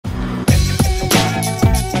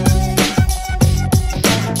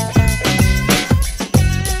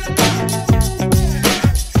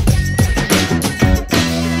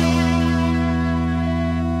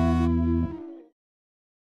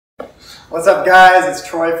What's up guys, it's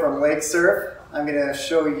Troy from Lakesurf. I'm going to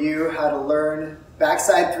show you how to learn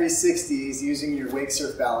backside 360s using your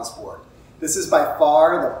Wakesurf Balance Board. This is by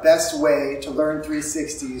far the best way to learn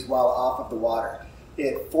 360s while off of the water.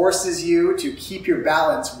 It forces you to keep your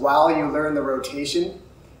balance while you learn the rotation,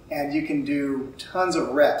 and you can do tons of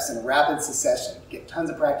reps in rapid succession, get tons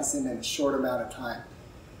of practice in a short amount of time.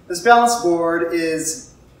 This balance board is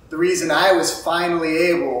the reason I was finally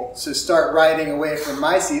able to start riding away from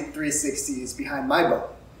my 360s behind my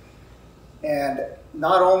boat. And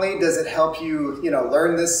not only does it help you,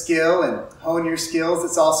 learn this skill and hone your skills,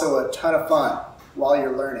 it's also a ton of fun while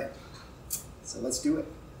you're learning. So let's do it.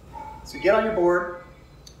 So get on your board,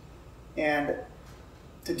 and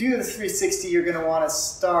to do the 360, you're going to want to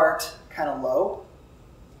start kind of low.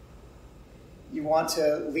 You want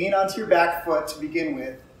to lean onto your back foot to begin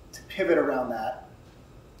with, to pivot around that.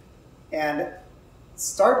 And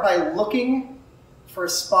start by looking for a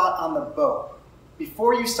spot on the boat.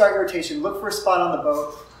 Before you start your rotation, look for a spot on the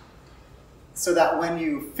boat so that when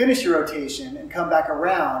you finish your rotation and come back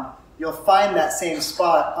around, you'll find that same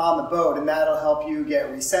spot on the boat, and that'll help you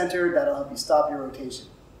get recentered, that'll help you stop your rotation.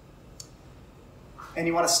 And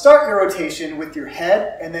you want to start your rotation with your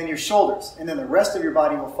head and then your shoulders, and then the rest of your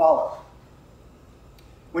body will follow.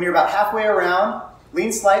 When you're about halfway around,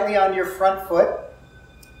 lean slightly on your front foot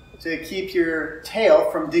to keep your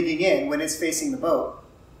tail from digging in when it's facing the boat.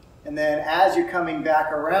 And then as you're coming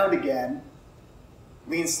back around again,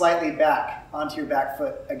 lean slightly back onto your back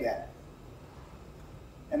foot again.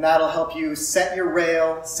 And that'll help you set your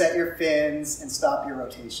rail, set your fins, and stop your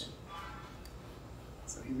rotation.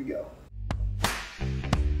 So here we go.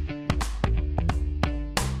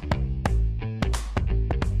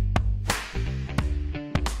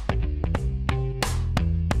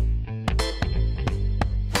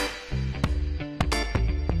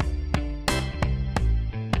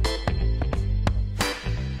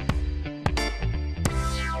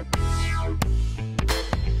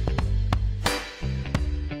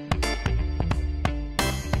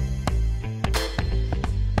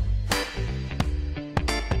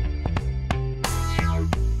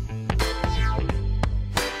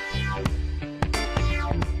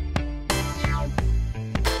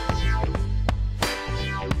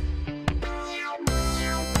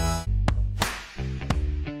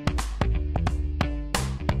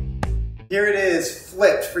 Here it is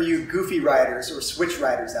flipped for you goofy riders or switch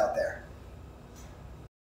riders out there.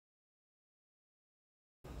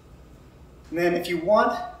 And then if you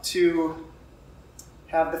want to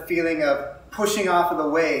have the feeling of pushing off of the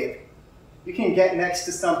wave, you can get next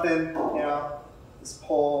to something, this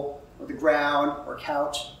pole or the ground or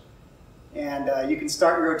couch, and you can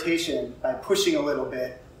start your rotation by pushing a little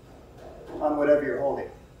bit on whatever you're holding.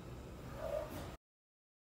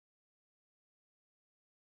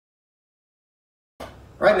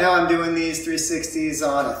 Right now I'm doing these 360s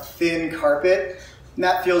on a thin carpet, and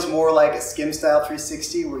that feels more like a skim style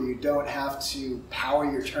 360 where you don't have to power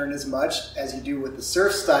your turn as much as you do with the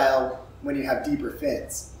surf style when you have deeper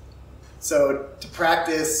fins. So to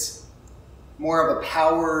practice more of a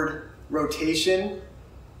powered rotation,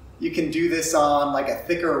 you can do this on like a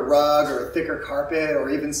thicker rug or a thicker carpet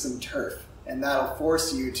or even some turf, and that'll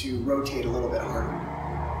force you to rotate a little bit harder.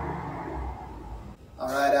 All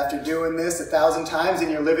right, after doing this 1,000 times in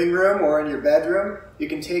your living room or in your bedroom, you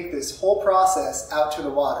can take this whole process out to the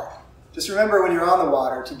water. Just remember when you're on the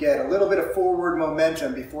water to get a little bit of forward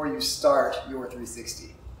momentum before you start your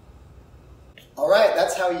 360. All right,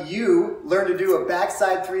 that's how you learn to do a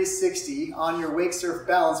backside 360 on your Wakesurf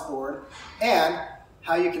Balance Board, and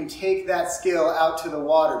how you can take that skill out to the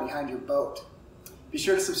water behind your boat. Be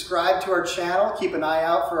sure to subscribe to our channel, keep an eye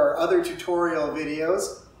out for our other tutorial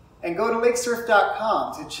videos, and go to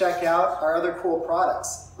lakesurf.com to check out our other cool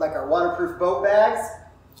products, like our waterproof boat bags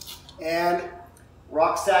and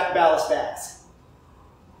rucksack ballast bags.